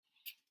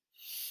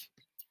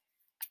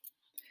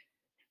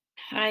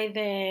Hi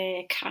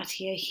there,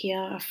 Katia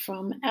here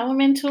from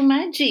Elemental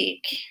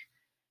Magic.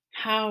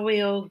 How are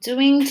we all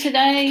doing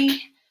today?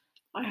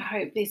 I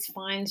hope this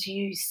finds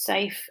you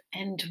safe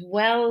and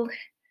well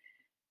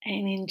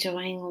and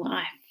enjoying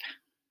life.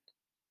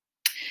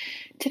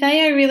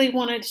 Today, I really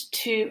wanted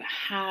to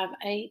have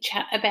a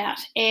chat about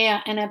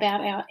air and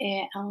about our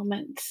air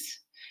elements.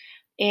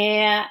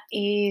 Air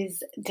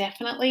is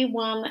definitely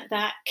one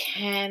that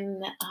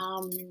can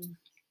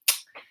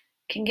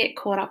get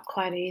caught up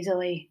quite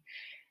easily.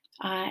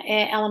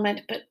 Air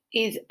element, but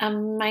is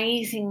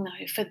amazing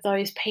though for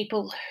those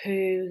people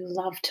who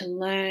love to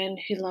learn,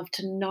 who love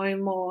to know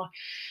more,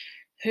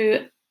 who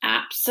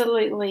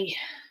absolutely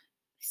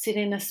sit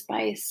in a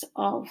space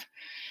of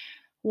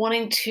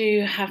wanting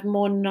to have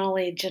more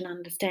knowledge and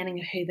understanding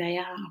of who they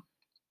are.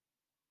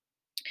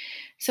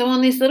 So,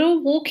 on this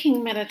little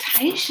walking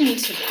meditation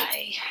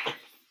today,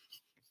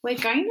 we're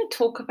going to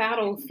talk about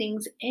all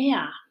things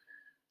air.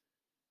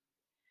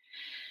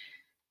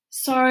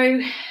 So,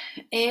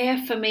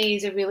 air for me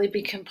is a really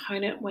big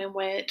component when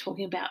we're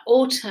talking about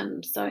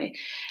autumn. So,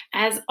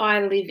 as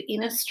I live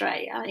in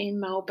Australia, in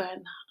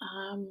Melbourne,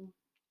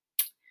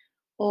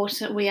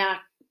 autumn, we are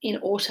in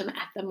autumn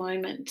at the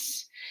moment.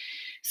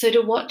 So,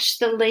 to watch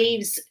the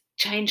leaves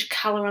change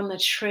colour on the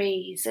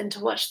trees and to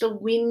watch the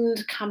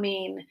wind come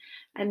in,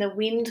 and the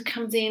wind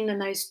comes in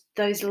and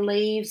those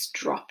leaves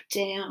drop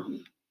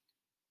down.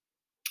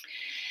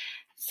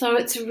 So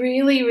it's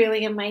really,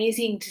 really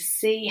amazing to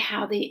see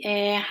how the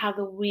air, how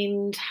the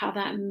wind, how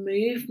that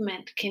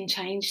movement can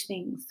change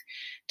things.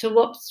 To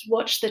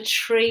watch the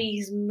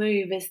trees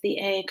move as the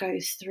air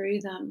goes through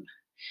them.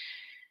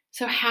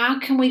 So how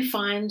can we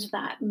find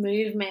that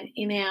movement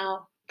in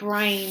our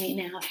brain,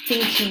 in our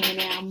thinking, in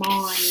our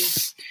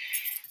minds?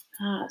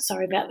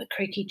 Sorry about the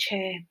creaky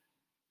chair.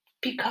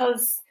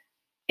 Because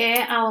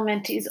air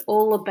element is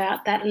all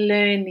about that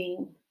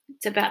learning.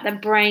 It's about the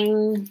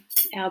brain,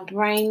 our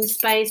brain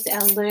space,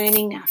 our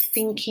learning, our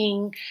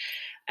thinking,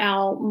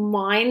 our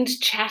mind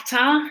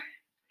chatter,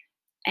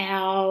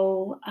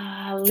 our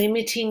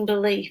limiting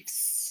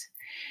beliefs.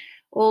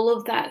 All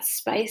of that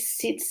space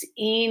sits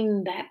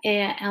in that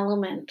air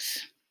element.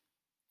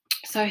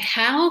 So,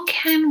 how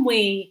can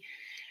we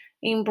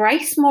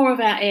embrace more of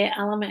our air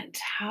element?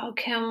 How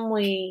can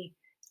we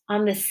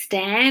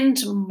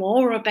understand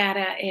more about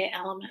our air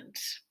element?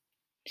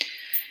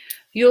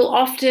 You'll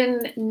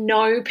often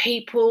know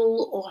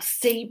people or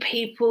see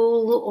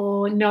people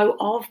or know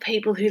of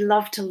people who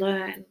love to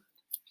learn.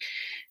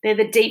 They're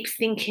the deep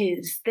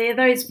thinkers. They're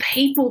those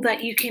people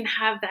that you can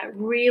have that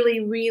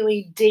really,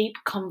 really deep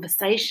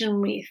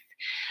conversation with.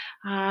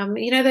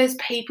 Those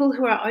people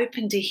who are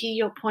open to hear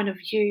your point of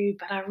view,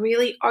 but are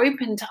really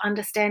open to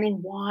understanding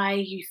why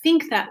you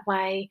think that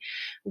way,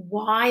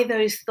 why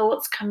those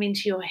thoughts come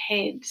into your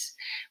head.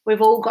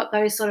 We've all got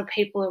those sort of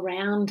people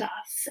around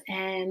us,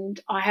 and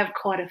I have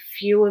quite a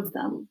few of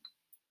them.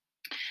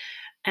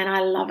 And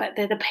I love it.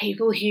 They're the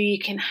people who you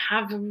can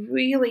have a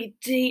really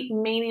deep,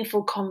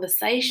 meaningful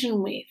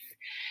conversation with.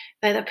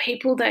 They're the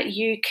people that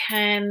you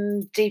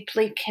can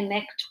deeply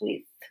connect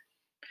with.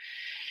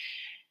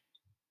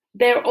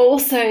 They're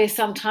also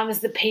sometimes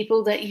the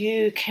people that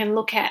you can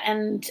look at,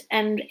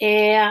 and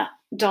air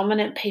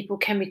dominant people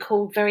can be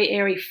called very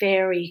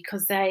airy-fairy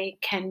because they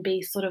can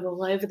be sort of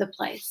all over the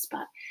place.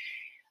 But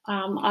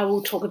I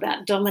will talk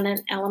about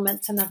dominant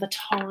elements another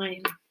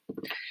time.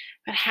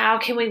 But how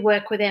can we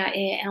work with our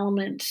air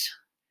element?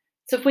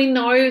 So if we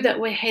know that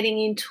we're heading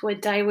into a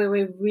day where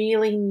we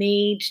really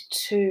need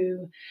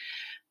to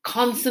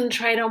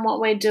concentrate on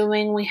what we're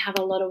doing, we have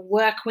a lot of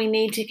work we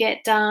need to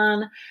get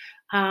done.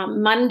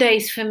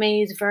 Mondays for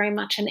me is very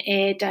much an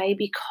air day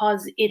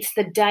because it's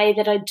the day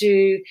that I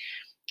do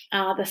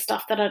the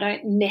stuff that I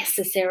don't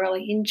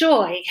necessarily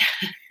enjoy,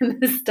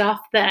 the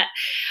stuff that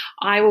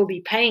I will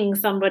be paying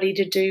somebody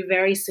to do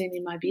very soon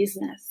in my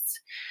business.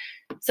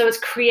 So it's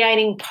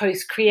creating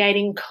posts,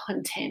 creating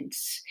content,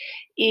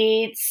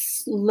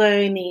 it's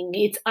learning,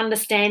 it's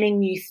understanding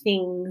new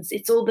things,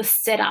 it's all the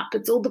setup,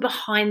 it's all the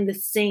behind the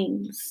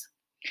scenes.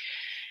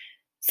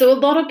 So a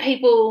lot of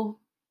people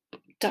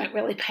don't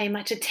really pay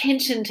much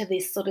attention to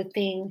this sort of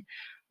thing.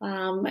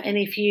 And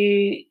if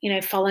you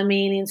follow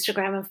me on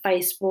Instagram and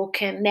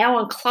Facebook and now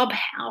on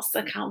Clubhouse,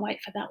 I can't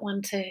wait for that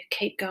one to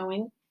keep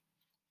going.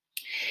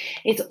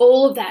 It's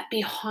all of that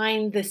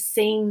behind the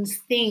scenes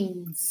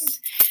things.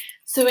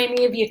 So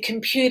any of your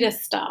computer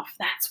stuff,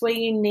 that's where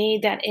you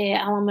need that air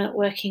element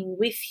working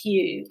with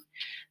you.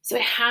 So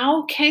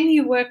how can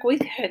you work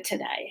with her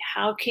today?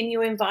 How can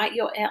you invite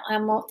your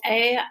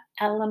air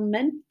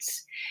element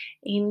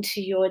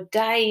into your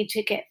day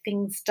to get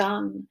things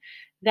done?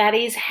 That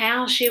is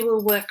how she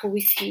will work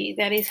with you.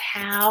 That is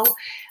how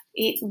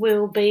it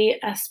will be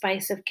a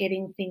space of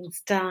getting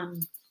things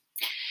done.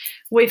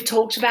 We've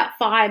talked about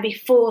fire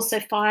before,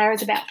 so fire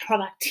is about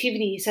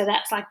productivity, so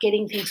that's like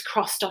getting things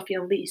crossed off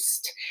your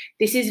list.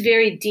 This is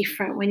very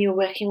different when you're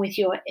working with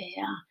your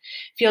air.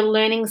 If you're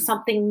learning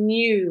something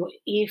new,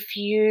 if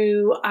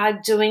you are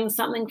doing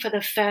something for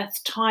the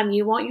first time,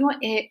 you want your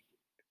air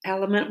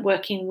element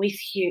working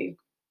with you.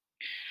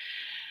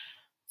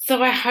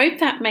 So I hope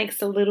that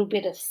makes a little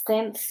bit of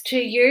sense to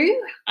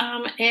you.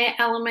 Air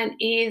element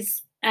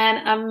is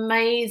an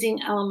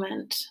amazing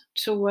element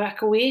to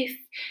work with.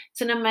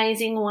 It's an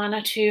amazing one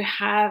to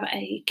have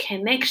a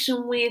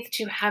connection with,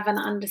 to have an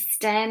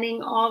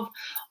understanding of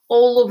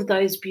all of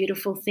those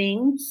beautiful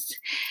things.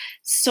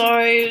 So,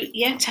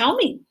 yeah, tell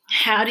me,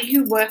 how do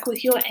you work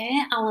with your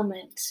air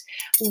element?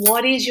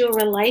 What is your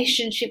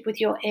relationship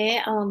with your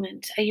air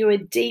element? Are you a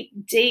deep,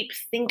 deep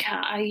thinker?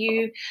 Are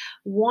you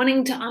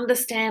wanting to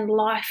understand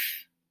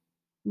life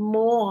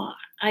more?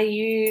 Are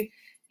you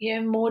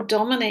more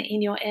dominant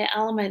in your air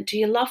element? Do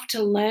you love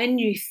to learn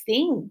new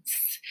things?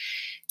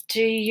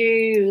 Do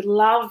you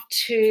love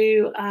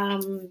to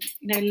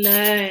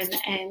learn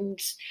and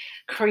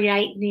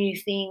create new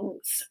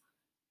things?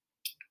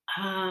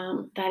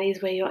 That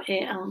is where your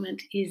air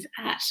element is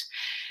at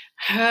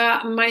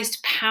her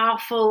most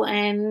powerful,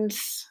 and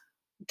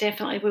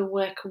definitely will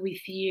work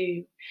with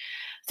you.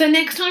 So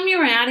next time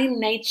you're out in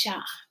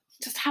nature,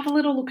 just have a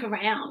little look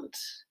around.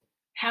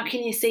 How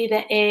can you see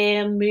the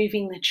air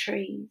moving the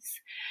trees?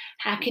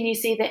 How can you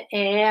see the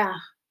air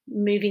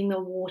moving the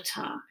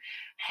water?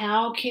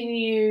 How can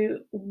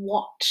you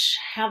watch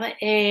how the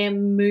air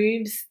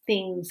moves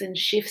things and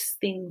shifts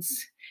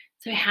things?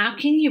 So, how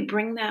can you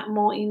bring that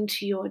more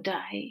into your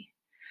day?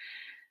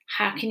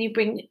 How can you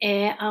bring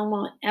air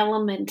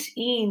element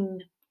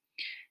in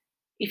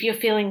if you're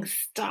feeling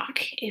stuck,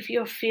 if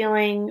you're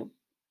feeling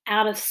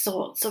out of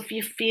sorts, or if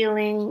you're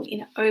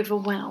feeling,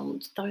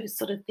 overwhelmed, those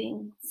sort of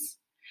things?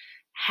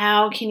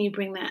 How can you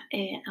bring that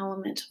air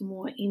element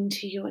more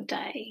into your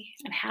day?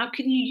 And how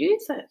can you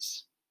use it?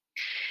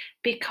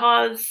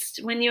 Because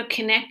when you're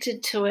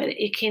connected to it,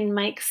 it can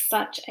make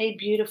such a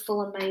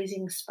beautiful,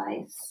 amazing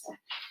space.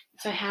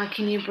 So, how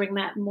can you bring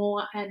that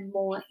more and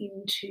more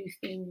into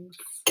things?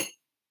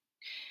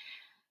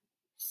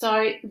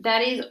 So,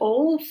 that is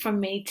all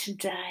from me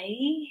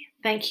today.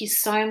 Thank you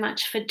so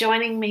much for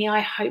joining me.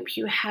 I hope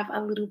you have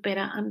a little better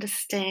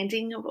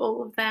understanding of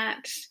all of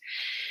that.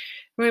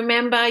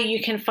 Remember,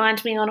 you can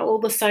find me on all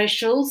the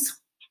socials.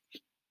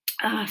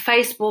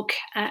 Facebook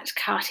at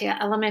Katia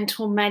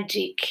Elemental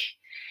Magic.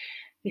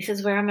 This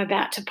is where I'm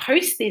about to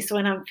post this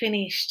when I'm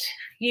finished.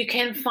 You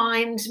can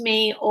find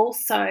me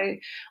also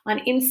on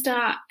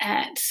Insta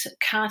at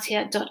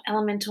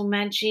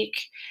katia.elementalmagic,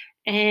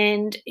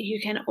 and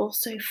you can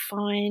also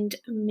find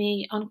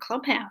me on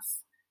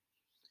Clubhouse,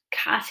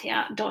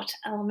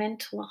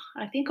 katia.elemental,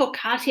 I think, or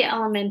Katia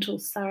Elemental,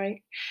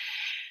 sorry.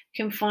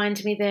 You can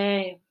find me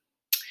there.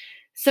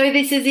 So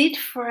this is it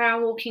for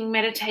our walking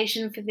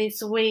meditation for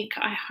this week.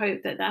 I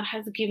hope that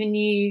has given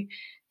you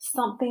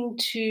something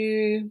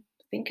to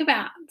think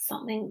about,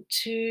 something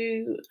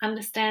to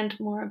understand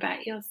more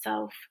about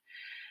yourself.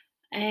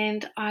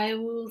 And I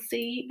won't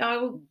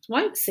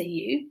see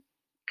you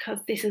because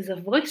this is a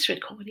voice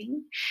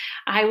recording.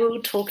 I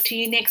will talk to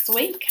you next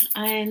week,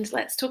 and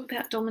let's talk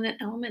about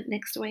dominant element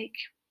next week.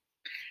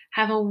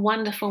 Have a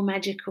wonderful,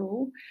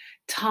 magical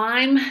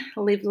time.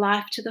 Live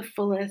life to the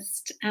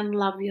fullest and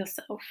love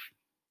yourself.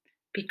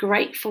 Be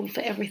grateful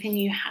for everything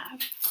you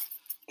have.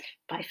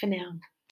 Bye for now.